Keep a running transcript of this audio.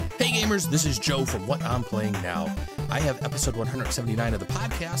gamers, this is Joe from What I'm Playing Now. I have episode 179 of the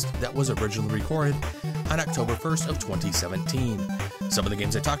podcast that was originally recorded on October 1st of 2017. Some of the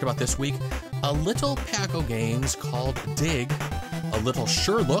games I talked about this week: a little pack of games called Dig, a little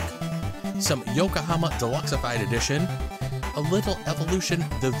Sure Look, some Yokohama Deluxeified Edition, a little Evolution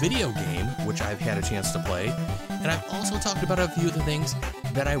the video game, which I've had a chance to play, and I've also talked about a few of the things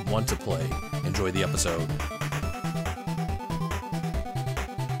that I want to play. Enjoy the episode.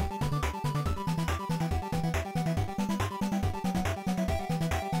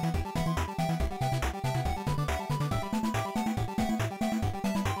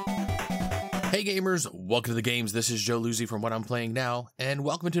 Hey gamers, welcome to the games. This is Joe Luzzi from What I'm Playing Now, and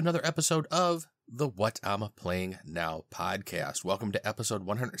welcome to another episode of the What I'm Playing Now podcast. Welcome to episode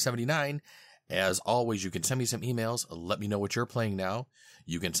 179. As always, you can send me some emails. Let me know what you're playing now.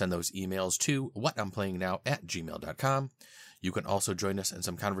 You can send those emails to whatimplayingnow@gmail.com. You can also join us in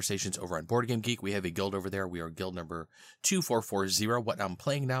some conversations over on Board Game Geek. We have a guild over there. We are guild number 2440. What I'm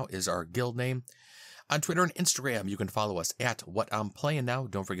Playing Now is our guild name. On Twitter and Instagram, you can follow us at What I'm Playing Now.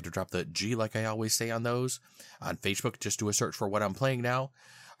 Don't forget to drop the G like I always say on those. On Facebook, just do a search for What I'm Playing Now.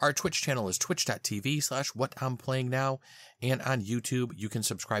 Our Twitch channel is twitch.tv/What I'm Playing Now. And on YouTube, you can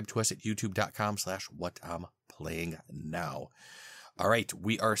subscribe to us at youtube.com/What I'm Playing Now. All right,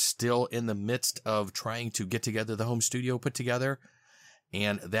 we are still in the midst of trying to get together the home studio put together,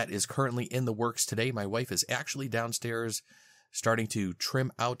 and that is currently in the works today. My wife is actually downstairs starting to trim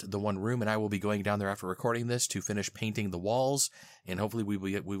out the one room, and I will be going down there after recording this to finish painting the walls, and hopefully we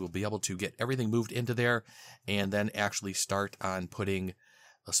will be able to get everything moved into there and then actually start on putting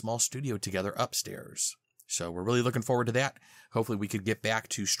a small studio together upstairs. So we're really looking forward to that. Hopefully we could get back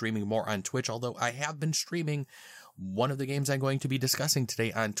to streaming more on Twitch, although I have been streaming one of the games I'm going to be discussing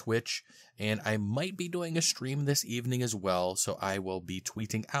today on Twitch, and I might be doing a stream this evening as well, so I will be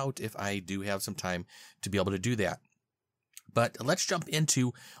tweeting out if I do have some time to be able to do that. But let's jump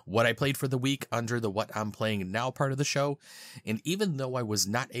into what I played for the week under the What I'm Playing Now part of the show. And even though I was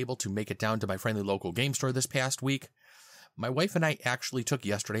not able to make it down to my friendly local game store this past week, my wife and I actually took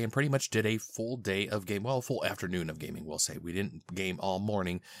yesterday and pretty much did a full day of game, well, a full afternoon of gaming, we'll say. We didn't game all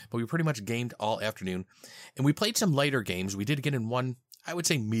morning, but we pretty much gamed all afternoon. And we played some lighter games. We did get in one, I would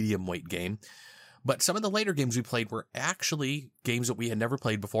say, medium weight game. But some of the later games we played were actually games that we had never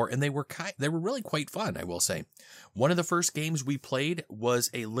played before, and they were really quite fun, I will say. One of the first games we played was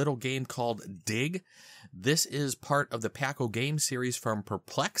a little game called Dig. This is part of the Paco game series from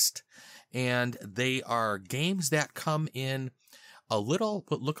Perplexed, and they are games that come in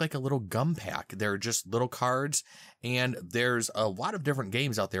what look like a little gum pack. They're just little cards, and there's a lot of different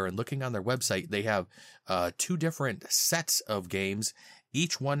games out there, and looking on their website, they have 2 different sets of games.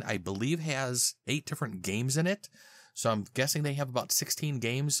 Each one, I believe, has 8 different games in it. So I'm guessing they have about 16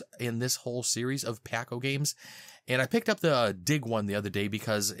 games in this whole series of Paco games. And I picked up the Dig one the other day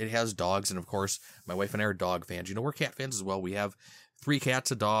because it has dogs. And of course, my wife and I are dog fans. You know, we're cat fans as well. We have 3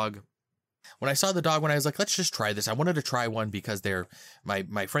 cats, a dog. When I saw the dog one, I was like, let's just try this. I wanted to try one because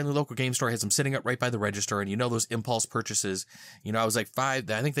my friendly local game store has them sitting up right by the register. And you know, those impulse purchases, you know, I was like I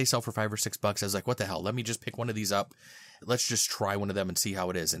think they sell for $5 or $6. I was like, what the hell? Let me just pick one of these up. Let's just try one of them and see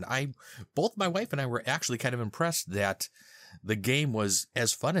how it is. And both my wife and I were actually kind of impressed that the game was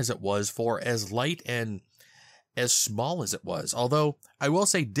as fun as it was for as light and as small as it was. Although I will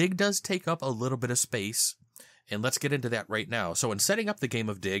say Dig does take up a little bit of space. And let's get into that right now. So in setting up the game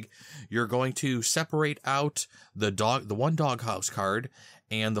of Dig, you're going to separate out the one doghouse card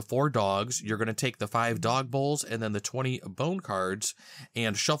and the 4 dogs. You're going to take the 5 dog bowls and then the 20 bone cards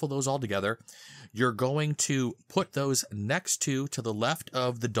and shuffle those all together. You're going to put those next to the left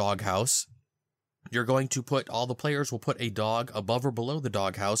of the doghouse. You're going to all the players will put a dog above or below the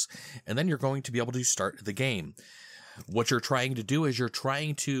doghouse, and then you're going to be able to start the game. What you're trying to do is you're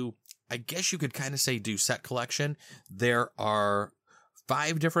trying to, I guess you could kind of say, do set collection. There are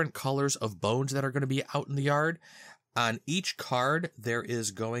 5 different colors of bones that are going to be out in the yard. On each card, there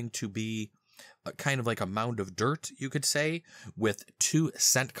is going to be kind of like a mound of dirt, you could say, with 2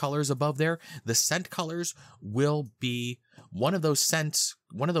 scent colors above there. The scent colors will be one of those scent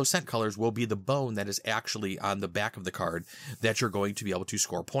colors will be the bone that is actually on the back of the card that you're going to be able to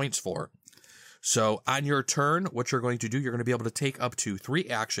score points for. So on your turn, what you're going to do, you're going to be able to take up to 3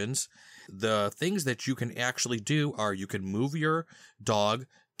 actions. The things that you can actually do are you can move your dog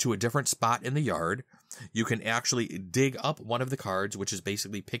to a different spot in the yard. You can actually dig up one of the cards, which is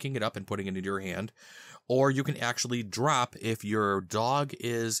basically picking it up and putting it into your hand. Or you can actually drop, if your dog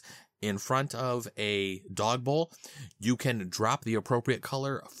is in front of a dog bowl, you can drop the appropriate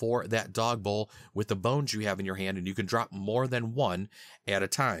color for that dog bowl with the bones you have in your hand, and you can drop more than one at a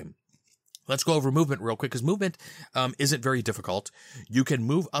time. Let's go over movement real quick, because movement isn't very difficult. You can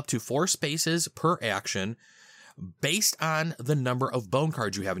move up to 4 spaces per action based on the number of bone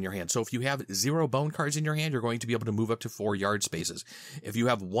cards you have in your hand. So if you have 0 bone cards in your hand, you're going to be able to move up to 4 yard spaces. If you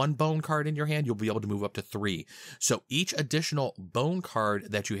have 1 bone card in your hand, you'll be able to move up to 3. So each additional bone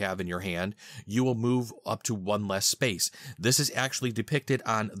card that you have in your hand, you will move up to 1 less space. This is actually depicted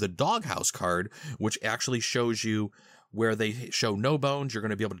on the doghouse card, which actually shows you where they show no bones, you're going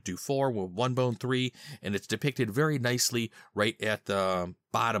to be able to do 4, with 1 bone 3, and it's depicted very nicely right at the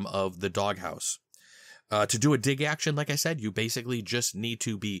bottom of the doghouse. To do a dig action, like I said, you basically just need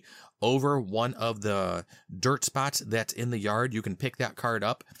to be over one of the dirt spots that's in the yard. You can pick that card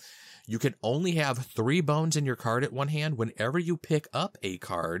up. You can only have 3 bones in your card at one hand. Whenever you pick up a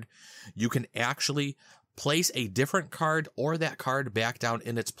card, you can actually place a different card or that card back down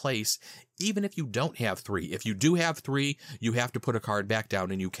in its place, even if you don't have 3. If you do have 3, you have to put a card back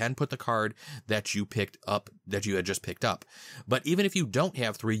down, and you can put the card that you picked up, that you had just picked up. But even if you don't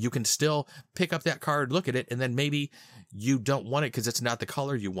have 3, you can still pick up that card, look at it, and then maybe you don't want it because it's not the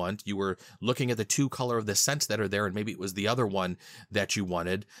color you want. You were looking at the 2 color of the scents that are there, and maybe it was the other one that you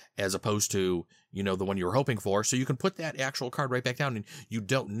wanted as opposed to, you know, the one you were hoping for. So you can put that actual card right back down, and you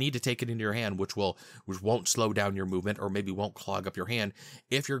don't need to take it into your hand, which won't slow down your movement, or maybe won't clog up your hand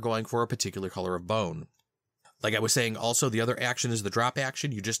if you're going for a particular color of bone. Like I was saying, also, the other action is the drop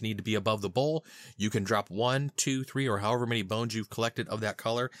action. You just need to be above the bowl. You can drop 1, 2, 3, or however many bones you've collected of that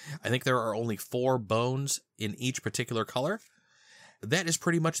color. I think there are only 4 bones in each particular color. That is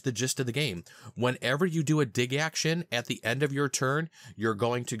pretty much the gist of the game. Whenever you do a dig action at the end of your turn, you're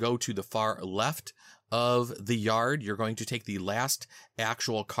going to go to the far left of the yard. You're going to take the last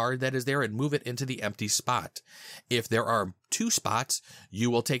actual card that is there and move it into the empty spot. If there are 2 spots, you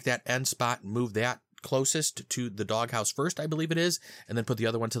will take that end spot and move that closest to the doghouse first, I believe it is, and then put the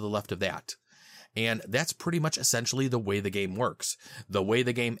other one to the left of that. And that's pretty much essentially the way the game works. The way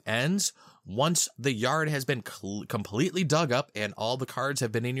the game ends, once the yard has been completely dug up and all the cards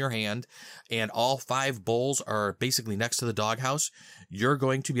have been in your hand and all 5 bowls are basically next to the doghouse, you're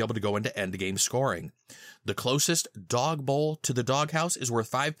going to be able to go into end game scoring. The closest dog bowl to the doghouse is worth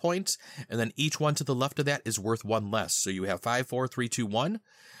 5 points, and then each one to the left of that is worth 1 less. So you have 5, 4, 3, 2, 1.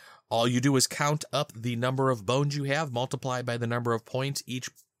 All you do is count up the number of bones you have, multiply by the number of points each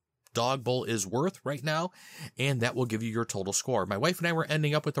dog bowl is worth right now, and that will give you your total score. My wife and I were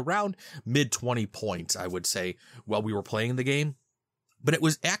ending up with around mid-20 points, I would say, while we were playing the game. But it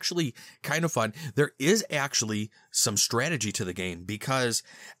was actually kind of fun. There is actually some strategy to the game, because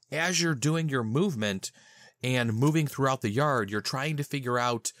as you're doing your movement and moving throughout the yard, you're trying to figure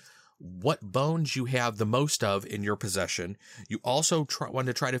out what bones you have the most of in your possession. You also want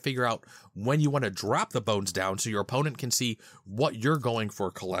to try to figure out when you want to drop the bones down so your opponent can see what you're going for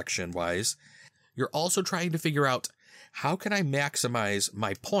collection-wise. You're also trying to figure out, how can I maximize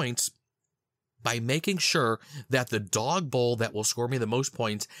my points by making sure that the dog bowl that will score me the most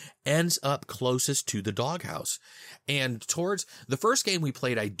points ends up closest to the doghouse. And towards the first game we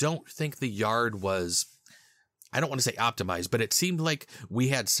played, I don't think the yard was, I don't want to say optimized, but it seemed like we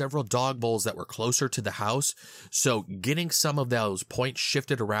had several dog bowls that were closer to the house. So getting some of those points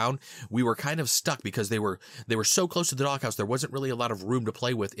shifted around, we were kind of stuck because they were so close to the doghouse. There wasn't really a lot of room to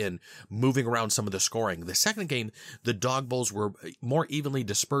play with in moving around some of the scoring. The second game, the dog bowls were more evenly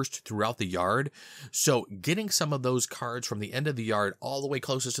dispersed throughout the yard. So getting some of those cards from the end of the yard all the way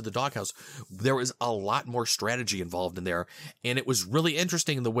closest to the doghouse, there was a lot more strategy involved in there. And it was really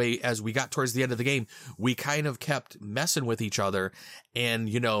interesting the way, as we got towards the end of the game, we kind of kept messing with each other and,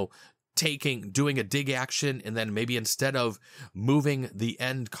 you know, doing a dig action, and then maybe instead of moving the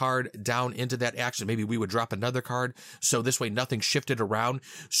end card down into that action, maybe we would drop another card. So this way nothing shifted around.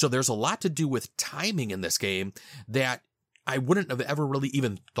 So there's a lot to do with timing in this game that I wouldn't have ever really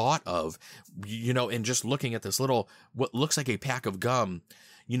even thought of, you know, in just looking at this little, what looks like a pack of gum,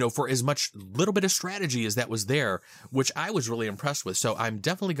 you know, for as much little bit of strategy as that was there, which I was really impressed with. So I'm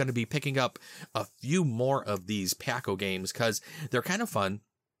definitely going to be picking up a few more of these Paco games because they're kind of fun.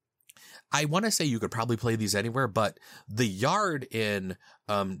 I want to say you could probably play these anywhere, but the yard in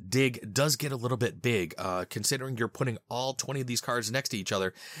Dig does get a little bit big, considering you're putting all 20 of these cards next to each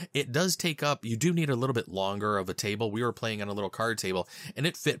other. It does take up, you do need a little bit longer of a table. We were playing on a little card table and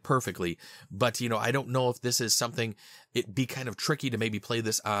it fit perfectly, but you know, I don't know if this is something, it'd be kind of tricky to maybe play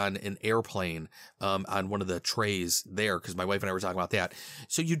this on an airplane, on one of the trays there, because my wife and I were talking about that.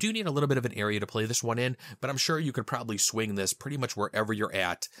 So you do need a little bit of an area to play this one in, but I'm sure you could probably swing this pretty much wherever you're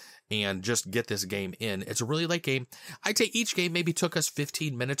at and just get this game in. It's a really light game. I'd say each game maybe took us 15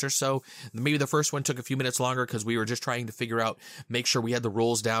 15 minutes or so. Maybe the first one took a few minutes longer because we were just trying to figure out, make sure we had the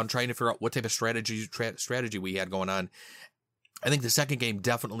rules down, trying to figure out what type of strategy we had going on. I think the second game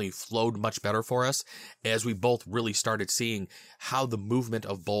definitely flowed much better for us as we both really started seeing how the movement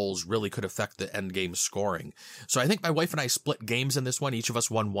of bowls really could affect the end game scoring. So I think my wife and I split games in this one. Each of us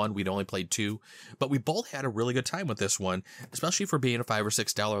won one. We'd only played two, but we both had a really good time with this one, especially for being a $5 or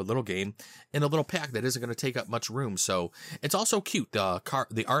 $6 little game in a little pack that isn't going to take up much room. So it's also cute.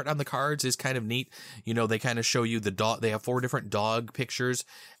 The art on the cards is kind of neat. You know, they kind of show you the dog. They have 4 different dog pictures.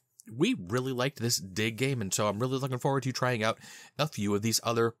 We really liked this Dig game, and so I'm really looking forward to trying out a few of these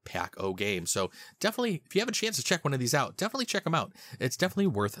other Pack-O games. So definitely, if you have a chance to check one of these out, definitely check them out. It's definitely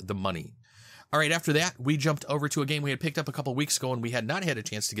worth the money. All right, after that, we jumped over to a game we had picked up a couple weeks ago and we had not had a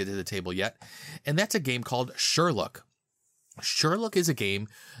chance to get to the table yet, and that's a game called Sherlock. Sherlock is a game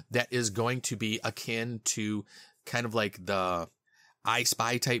that is going to be akin to kind of like the I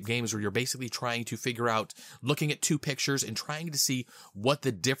Spy type games where you're basically trying to figure out, looking at 2 pictures and trying to see what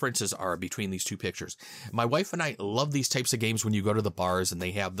the differences are between these 2 pictures. My wife and I love these types of games when you go to the bars and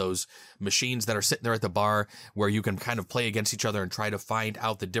they have those machines that are sitting there at the bar where you can kind of play against each other and try to find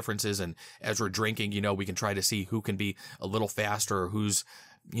out the differences. And as we're drinking, you know, we can try to see who can be a little faster or who's,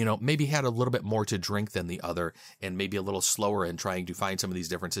 you know, maybe had a little bit more to drink than the other and maybe a little slower in trying to find some of these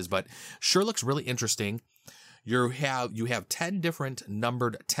differences. But Sherlock's really interesting. You have 10 different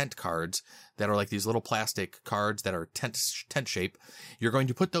numbered tent cards that are like these little plastic cards that are tent shape. You're going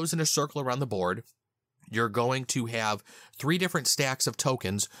to put those in a circle around the board. You're going to have 3 different stacks of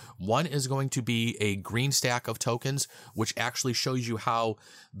tokens. One is going to be a green stack of tokens, which actually shows you how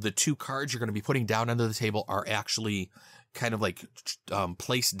the 2 cards you're going to be putting down under the table are actually kind of like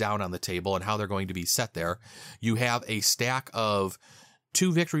placed down on the table and how they're going to be set there. You have a stack of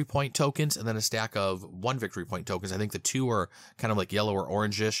 2 victory point tokens and then a stack of 1 victory point tokens. I think the 2 are kind of like yellow or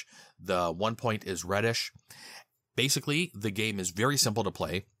orangish. The 1 point is reddish. Basically, the game is very simple to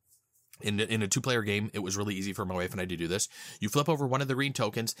play. In a 2-player game, it was really easy for my wife and I to do this. You flip over one of the green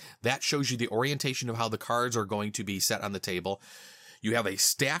tokens. That shows you the orientation of how the cards are going to be set on the table. You have a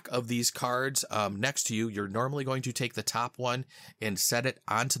stack of these cards next to you. You're normally going to take the top one and set it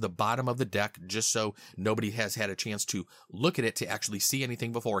onto the bottom of the deck just so nobody has had a chance to look at it to actually see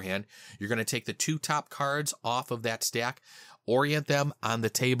anything beforehand. You're going to take the 2 top cards off of that stack, orient them on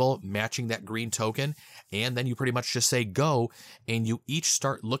the table, matching that green token, and then you pretty much just say go, and you each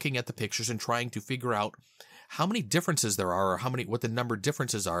start looking at the pictures and trying to figure out how many differences there are or what the number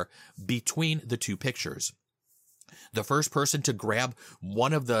differences are between the 2 pictures. The first person to grab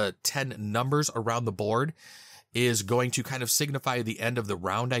one of the 10 numbers around the board is going to kind of signify the end of the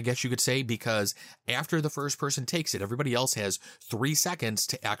round, I guess you could say, because after the first person takes it, everybody else has 3 seconds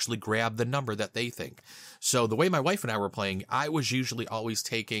to actually grab the number that they think. So the way my wife and I were playing, I was usually always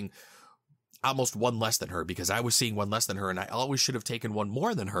taking almost 1 less than her because I was seeing 1 less than her, and I always should have taken 1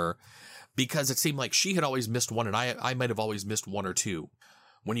 more than her because it seemed like she had always missed 1 and I might have always missed 1 or 2.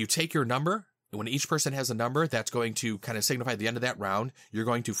 When you take your number, when each person has a number, that's going to kind of signify the end of that round. You're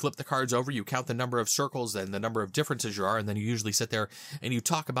going to flip the cards over. You count the number of circles and the number of differences you are, and then you usually sit there and you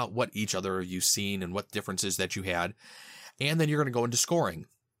talk about what each other of you seen and what differences that you had. And then you're going to go into scoring.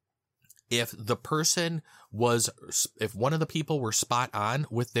 If one of the people were spot on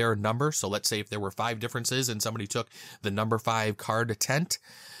with their number, so let's say if there were 5 differences and somebody took the number 5 card tent,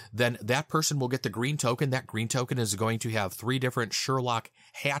 then that person will get the green token. That green token is going to have 3 different Sherlock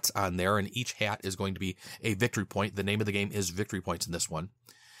hats on there, and each hat is going to be a victory point. The name of the game is Victory Points in this one.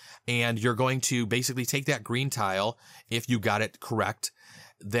 And you're going to basically take that green tile, if you got it correct,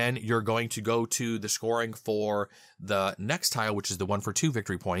 then you're going to go to the scoring for the next tile, which is the one for 2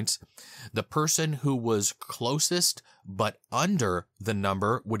 victory points. The person who was closest but under the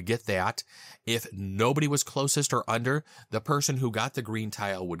number would get that. If nobody was closest or under, the person who got the green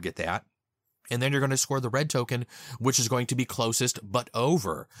tile would get that. And then you're going to score the red token, which is going to be closest but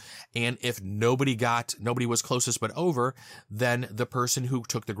over. And if nobody was closest but over, then the person who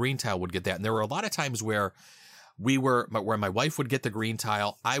took the green tile would get that. And there were a lot of times where where my wife would get the green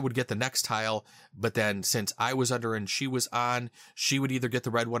tile, I would get the next tile, but then since I was under and she was on, she would either get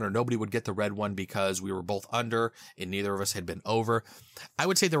the red one or nobody would get the red one because we were both under and neither of us had been over. I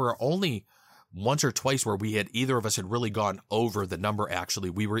would say there were only once or twice where either of us had really gone over the number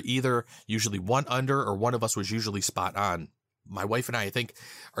actually. We were either usually 1 under or one of us was usually spot on. my wife and I think,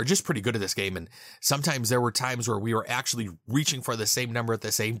 are just pretty good at this game. And sometimes there were times where we were actually reaching for the same number at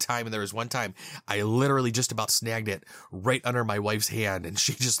the same time. And there was one time I literally just about snagged it right under my wife's hand, and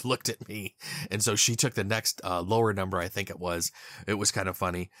she just looked at me. And so she took the next lower number, I think it was. It was kind of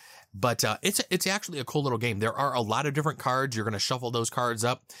funny. But it's actually a cool little game. There are a lot of different cards. You're going to shuffle those cards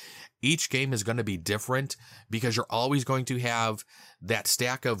up. Each game is going to be different because you're always going to have that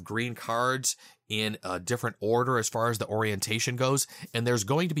stack of green cards in a different order as far as the orientation goes. And there's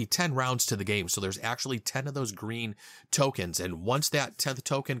going to be 10 rounds to the game. So there's actually 10 of those green tokens. And once that 10th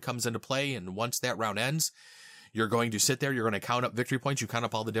token comes into play and once that round ends, you're going to sit there, you're going to count up victory points. You count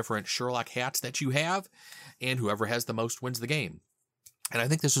up all the different Sherlock hats that you have, and whoever has the most wins the game. And I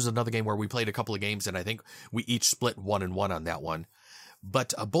think this was another game where we played a couple of games, and I think we each split 1-1 on that one.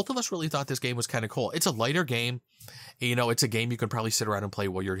 But both of us really thought this game was kind of cool. It's a lighter game. You know, it's a game you can probably sit around and play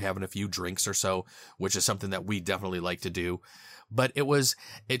while you're having a few drinks or so, which is something that we definitely like to do. But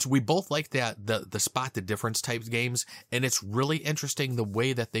we both like the spot the difference type games. And it's really interesting the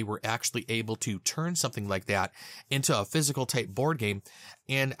way that they were actually able to turn something like that into a physical type board game.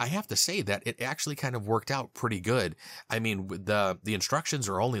 And I have to say that it actually kind of worked out pretty good. I mean, the instructions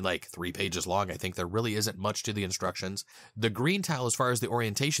are only like 3 pages long. I think there really isn't much to the instructions. The green tile, as far as the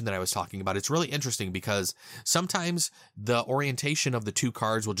orientation that I was talking about, it's really interesting because sometimes the orientation of the two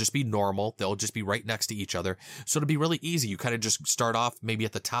cards will just be normal. They'll just be right next to each other. So it'll be really easy. You kind of just start off maybe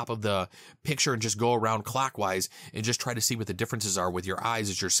at the top of the picture and just go around clockwise and just try to see what the differences are with your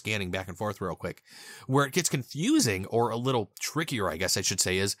eyes as you're scanning back and forth real quick. Where it gets confusing or a little trickier, I guess I should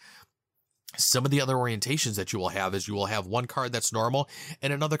say, is some of the other orientations that you will have is you will have one card that's normal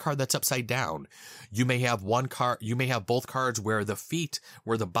and another card that's upside down. You may have both cards where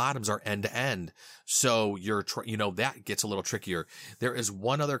the bottoms are end to end. So that gets a little trickier. There is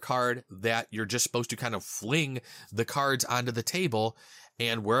one other card that you're just supposed to kind of fling the cards onto the table,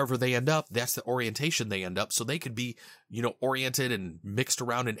 and wherever they end up, that's the orientation they end up. So they could be, oriented and mixed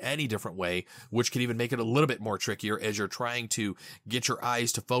around in any different way, which could even make it a little bit more trickier as you're trying to get your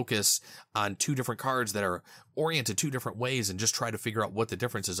eyes to focus on two different cards that are oriented two different ways and just try to figure out what the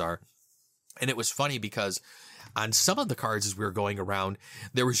differences are. And it was funny because on some of the cards as we were going around,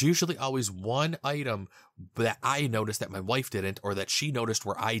 there was usually always one item that I noticed that my wife didn't, or that she noticed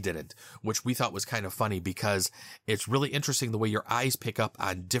where I didn't, which we thought was kind of funny because it's really interesting the way your eyes pick up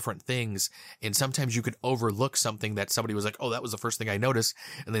on different things. And sometimes you could overlook something that somebody was like, oh, that was the first thing I noticed.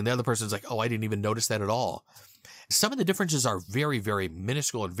 And then the other person's like, oh, I didn't even notice that at all. Some of the differences are very, very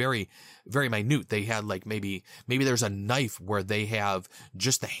minuscule and very, very minute. They had like maybe there's a knife where they have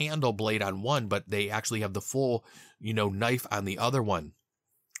just the handle blade on one, but they actually have the full, knife on the other one.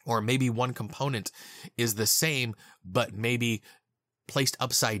 Or maybe one component is the same, but maybe placed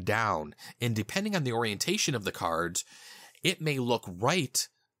upside down. And depending on the orientation of the cards, it may look right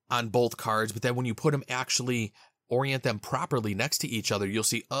on both cards, but then when you put them actually orient them properly next to each other, you'll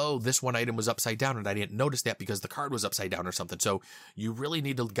see, oh, this one item was upside down and I didn't notice that because the card was upside down or something. So you really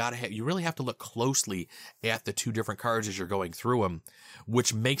have to look closely at the two different cards as you're going through them,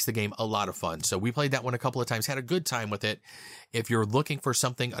 which makes the game a lot of fun. So we played that one a couple of times, had a good time with it. If you're looking for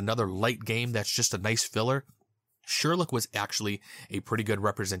another light game that's just a nice filler, Sherlock was actually a pretty good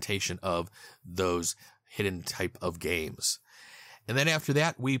representation of those hidden type of games. And then after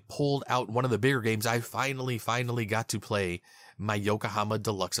that, we pulled out one of the bigger games. I finally got to play my Yokohama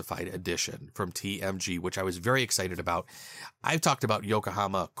Deluxeified Edition from TMG, which I was very excited about. I've talked about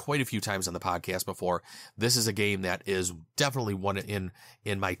Yokohama quite a few times on the podcast before. This is a game that is definitely one in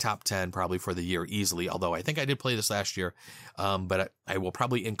my top 10 probably for the year easily, although I think I did play this last year, but I will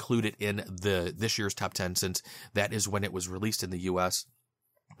probably include it in this year's top 10 since that is when it was released in the US.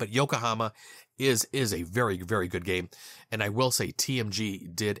 But Yokohama is a very, very good game. And I will say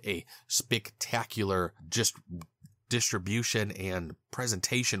TMG did a spectacular just distribution and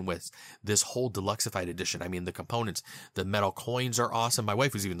presentation with this whole Deluxeified Edition. I mean, the components, the metal coins are awesome. My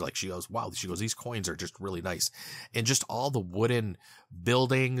wife was even like, she goes, these coins are just really nice. And just all the wooden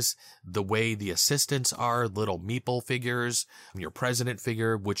buildings, the way the assistants are, little meeple figures, your president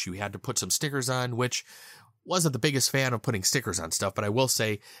figure, which you had to put some stickers on, which wasn't the biggest fan of putting stickers on stuff, but I will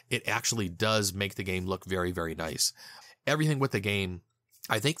say it actually does make the game look very, very nice. Everything with the game,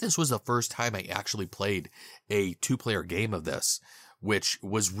 I think this was the first time I actually played a 2-player game of this, which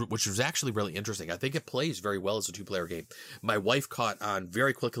was actually really interesting. I think it plays very well as a 2-player game. My wife caught on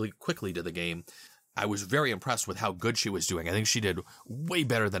very quickly to the game. I was very impressed with how good she was doing. I think she did way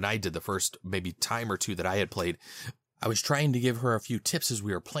better than I did the first maybe time or two that I had played. I was trying to give her a few tips as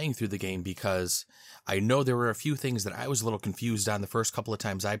we were playing through the game because I know there were a few things that I was a little confused on the first couple of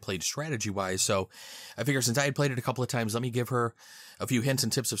times I played strategy-wise. So I figured since I had played it a couple of times, let me give her a few hints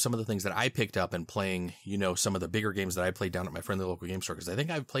and tips of some of the things that I picked up in playing, some of the bigger games that I played down at my friendly local game store. Because I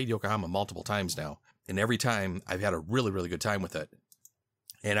think I've played Yokohama multiple times now. And every time I've had a really, really good time with it.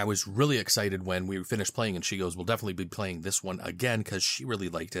 And I was really excited when we finished playing and she goes, we'll definitely be playing this one again because she really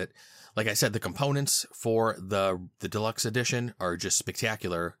liked it. Like I said, the components for the deluxe edition are just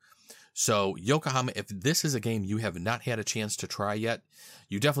spectacular. So Yokohama, if this is a game you have not had a chance to try yet,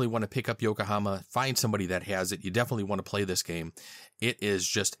 you definitely want to pick up Yokohama, find somebody that has it. You definitely want to play this game. It is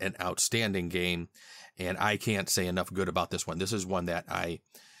just an outstanding game, and I can't say enough good about this one. This is one that I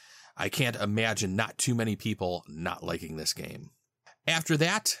can't imagine not too many people not liking this game. After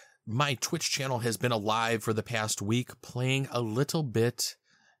that, my Twitch channel has been alive for the past week playing a little bit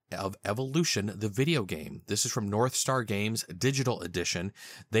of Evolution, the video game. This is from North Star Games Digital Edition.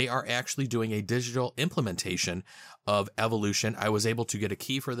 They are actually doing a digital implementation of Evolution. I was able to get a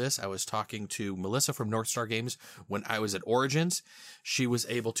key for this. I was talking to Melissa from North Star Games when I was at Origins. She was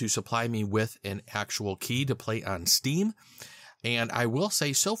able to supply me with an actual key to play on Steam. And I will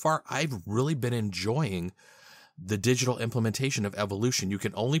say, so far, I've really been enjoying the digital implementation of Evolution. You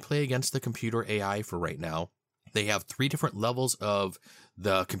can only play against the computer AI for right now. They have 3 different levels of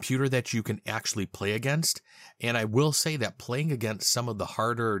the computer that you can actually play against. And I will say that playing against some of the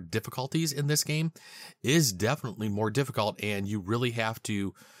harder difficulties in this game is definitely more difficult. And you really have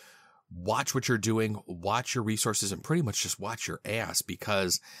to watch what you're doing, watch your resources, and pretty much just watch your ass,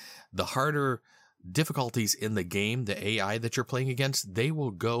 because the harder difficulties in the game, the AI that you're playing against, they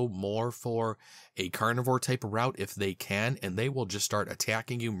will go more for a carnivore type of route if they can, and they will just start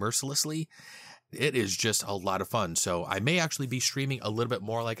attacking you mercilessly. It is just a lot of fun. So I may actually be streaming a little bit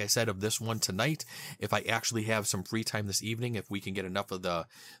more, like I said, of this one tonight. If I actually have some free time this evening, if we can get enough of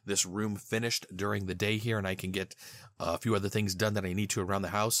this room finished during the day here and I can get a few other things done that I need to around the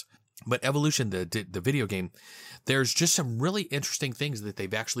house. But Evolution, the video game, there's just some really interesting things that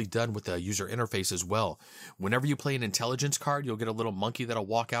they've actually done with the user interface as well. Whenever you play an intelligence card, you'll get a little monkey that'll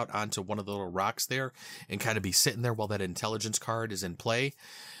walk out onto one of the little rocks there and kind of be sitting there while that intelligence card is in play.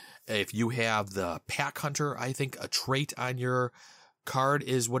 If you have the Pack Hunter, I think a trait on your card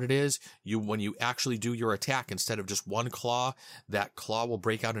is what it is. When you actually do your attack, instead of just one claw, that claw will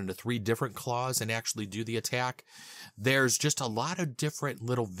break out into 3 different claws and actually do the attack. There's just a lot of different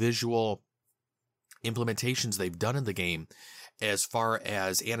little visual implementations they've done in the game as far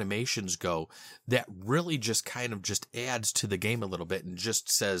as animations go that really just kind of just adds to the game a little bit and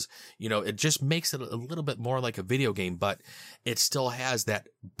just says, it just makes it a little bit more like a video game, but it still has that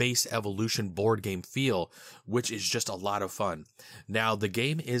base Evolution board game feel, which is just a lot of fun. Now, the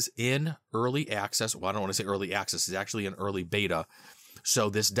game is in early access. Well, I don't want to say early access. It's actually in early beta.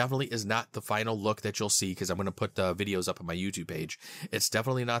 So this definitely is not the final look that you'll see, because I'm going to put the videos up on my YouTube page. It's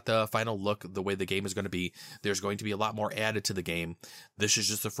definitely not the final look, the way the game is going to be. There's going to be a lot more added to the game. This is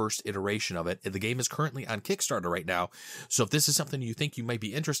just the first iteration of it. The game is currently on Kickstarter right now. So if this is something you think you might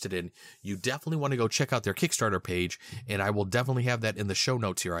be interested in, you definitely want to go check out their Kickstarter page. And I will definitely have that in the show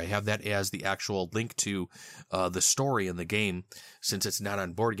notes here. I have that as the actual link to the story in the game, since it's not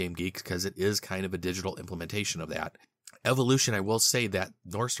on Board Game Geek, because it is kind of a digital implementation of that. Evolution, I will say that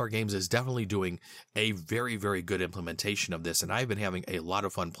North Star Games is definitely doing a very, very good implementation of this, and I've been having a lot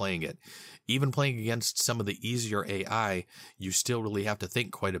of fun playing it. Even playing against some of the easier AI, you still really have to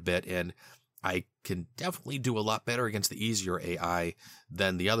think quite a bit, and I can definitely do a lot better against the easier AI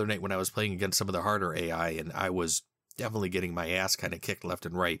than the other night when I was playing against some of the harder AI, and I was definitely getting my ass kind of kicked left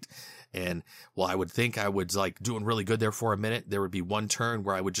and right. And while I would think I was doing really good there for a minute, there would be one turn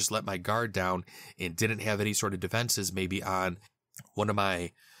where I would just let my guard down and didn't have any sort of defenses, maybe on one of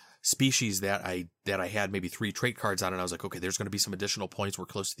my species that I had maybe 3 trait cards on, and I was like, okay, there's going to be some additional points. We're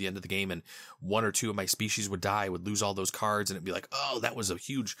close to the end of the game, and 1 or 2 of my species would die. I would lose all those cards, and it'd be like, oh, that was a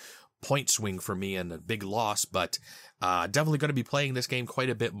huge point swing for me and a big loss. But definitely going to be playing this game quite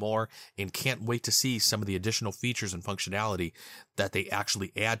a bit more, and can't wait to see some of the additional features and functionality that they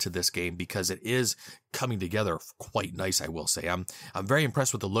actually add to this game, because it is coming together quite nice, I will say. I'm very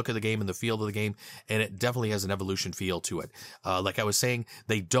impressed with the look of the game and the feel of the game, and it definitely has an Evolution feel to it. Like I was saying,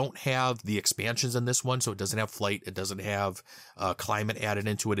 they don't have the expansions in this one, so it doesn't have flight, it doesn't have climate added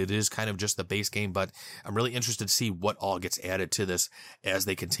into it. It is kind of just the base game, but I'm really interested to see what all gets added to this as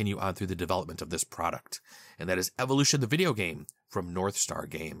they continue on through the development of this product. And that is Evolution, the video game from North Star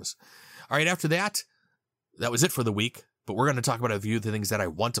Games. All right, after that, that was it for the week. but we're going to talk about a few of the things that I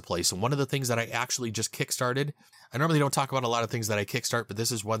want to play. So one of the things that I actually just kickstarted, I normally don't talk about a lot of things that I kickstart, but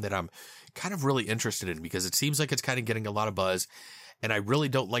this is one that I'm kind of really interested in because it seems like it's kind of getting a lot of buzz. And I really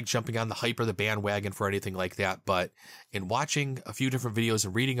don't like jumping on the hype or the bandwagon for anything like that. But in watching a few different videos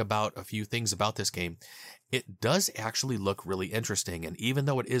and reading about a few things about this game, it does actually look really interesting. And even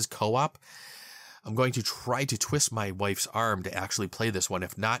though it is co-op, I'm going to try to twist my wife's arm to actually play this one.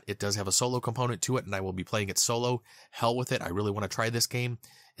 If not, it does have a solo component to it, and I will be playing it solo. Hell with it. I really want to try this game,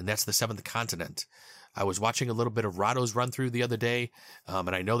 and that's The Seventh Continent. I was watching a little bit of Rahdo's run through the other day, and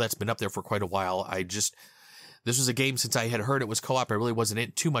I know that's been up there for quite a while. This was a game, since I had heard it was co-op, I really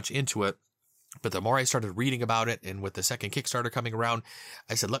wasn't too much into it. But the more I started reading about it, and with the second Kickstarter coming around,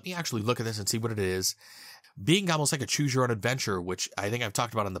 I said, let me actually look at this and see what it is. Being almost like a choose-your-own-adventure, which I think I've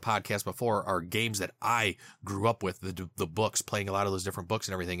talked about on the podcast before, are games that I grew up with, the books, playing a lot of those different books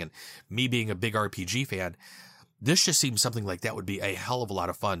and everything, and me being a big RPG fan, this just seems something like that would be a hell of a lot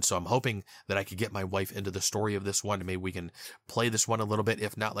of fun. So I'm hoping that I could get my wife into the story of this one, and maybe we can play this one a little bit.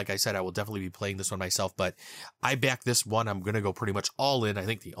 If not, like I said, I will definitely be playing this one myself, but I back this one. I'm going to go pretty much all in. I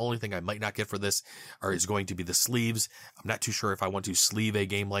think the only thing I might not get for this is going to be the sleeves. I'm not too sure if I want to sleeve a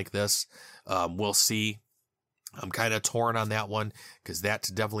game like this. We'll see. I'm kind of torn on that one because that's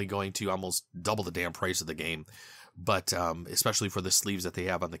definitely going to almost double the damn price of the game. But especially for the sleeves that they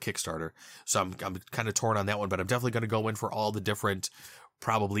have on the Kickstarter. So I'm kind of torn on that one, but I'm definitely going to go in for all the different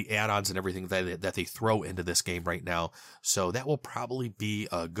probably add-ons and everything that they throw into this game right now. So that will probably be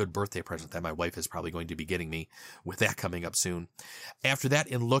a good birthday present that my wife is probably going to be getting me with that coming up soon. After that,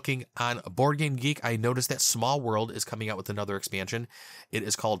 in looking on Board Game Geek, I noticed that Small World is coming out with another expansion. It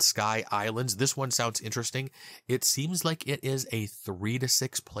is called Sky Islands. This one sounds interesting. It seems like it is a 3 to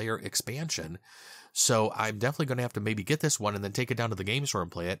 6 player expansion. So I'm definitely going to have to maybe get this one and then take it down to the game store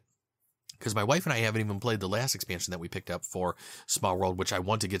and play it. Because my wife and I haven't even played the last expansion that we picked up for Small World, which I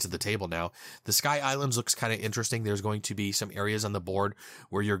want to get to the table now. The Sky Islands looks kind of interesting. There's going to be some areas on the board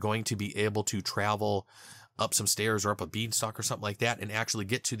where you're going to be able to travel up some stairs or up a beanstalk or something like that and actually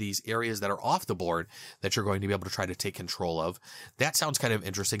get to these areas that are off the board that you're going to be able to try to take control of. That sounds kind of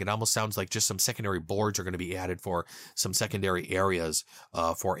interesting. It almost sounds like just some secondary boards are going to be added for some secondary areas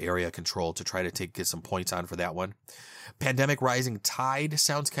for area control to try to get some points on for that one. Pandemic Rising Tide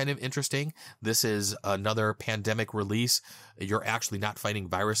sounds kind of interesting. This is another pandemic release. You're actually not fighting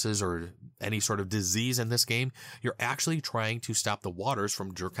viruses or any sort of disease in this game. You're actually trying to stop the waters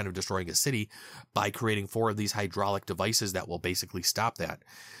from kind of destroying a city by creating 4 of these hydraulic devices that will basically stop that.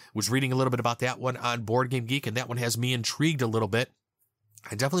 Was reading a little bit about that one on Board Game Geek, and that one has me intrigued a little bit.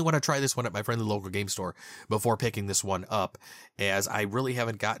 I definitely want to try this one at my friendly local game store before picking this one up, as I really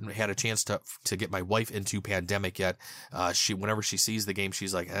haven't had a chance to get my wife into Pandemic yet. Whenever she sees the game,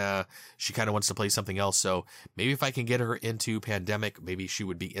 she's like, she kind of wants to play something else. So maybe if I can get her into Pandemic, maybe she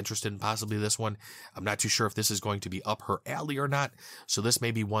would be interested in possibly this one. I'm not too sure if this is going to be up her alley or not. So this may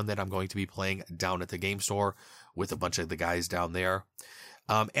be one that I'm going to be playing down at the game store with a bunch of the guys down there.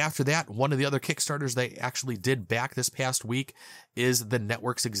 After that, one of the other Kickstarters they actually did back this past week is the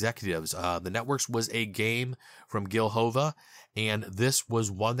Networks Executives. The Networks was a game from Gil Hova, and this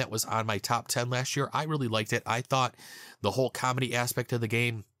was one that was on my top 10 last year. I really liked it. I thought the whole comedy aspect of the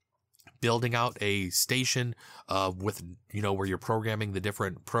game, building out a station with, where you're programming the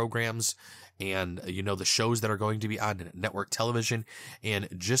different programs and, the shows that are going to be on network television, and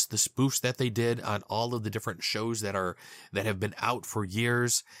just the spoofs that they did on all of the different shows that have been out for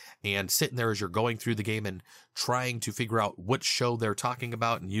years, and sitting there as you're going through the game and trying to figure out what show they're talking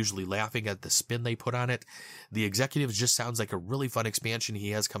about and usually laughing at the spin they put on it. The Executives just sounds like a really fun expansion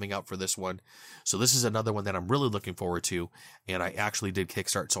he has coming out for this one. So this is another one that I'm really looking forward to, and I actually did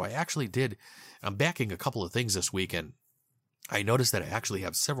kickstart. So I'm backing a couple of things this week, and I noticed that I actually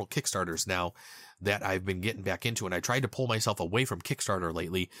have several Kickstarters now that I've been getting back into, and I tried to pull myself away from Kickstarter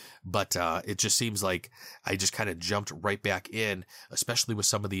lately, but it just seems like I just kind of jumped right back in, especially with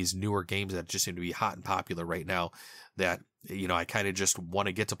some of these newer games that just seem to be hot and popular right now that, I kind of just want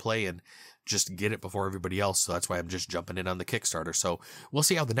to get to play and just get it before everybody else. So that's why I'm just jumping in on the Kickstarter. So we'll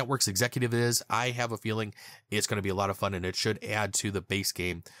see how the Networks Executive is. I have a feeling it's going to be a lot of fun, and it should add to the base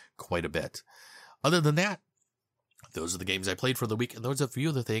game quite a bit. Other than that, those are the games I played for the week, and those are a few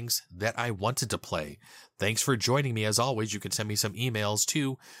of the things that I wanted to play. Thanks for joining me. As always, you can send me some emails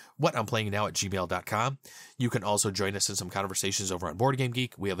to whatimplayingnow@gmail.com. You can also join us in some conversations over on Board Game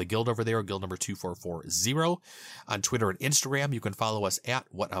Geek. We have a guild over there, guild number 2440. On Twitter and Instagram, you can follow us at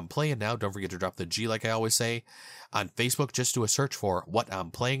What I'm Playing Now. Don't forget to drop the G like I always say. On Facebook, just do a search for What I'm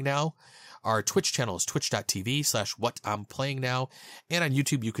Playing Now. Our Twitch channel is twitch.tv/whatimplayingnow. And on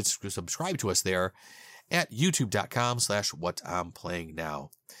YouTube, you can subscribe to us there. at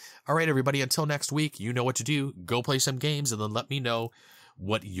youtube.com/whatimplay.now. All right, everybody, until next week, you know what to do. Go play some games and then let me know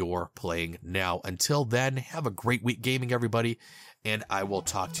what you're playing now. Until then, have a great week gaming, everybody, and I will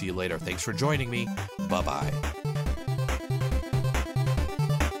talk to you later. Thanks for joining me. Bye-bye.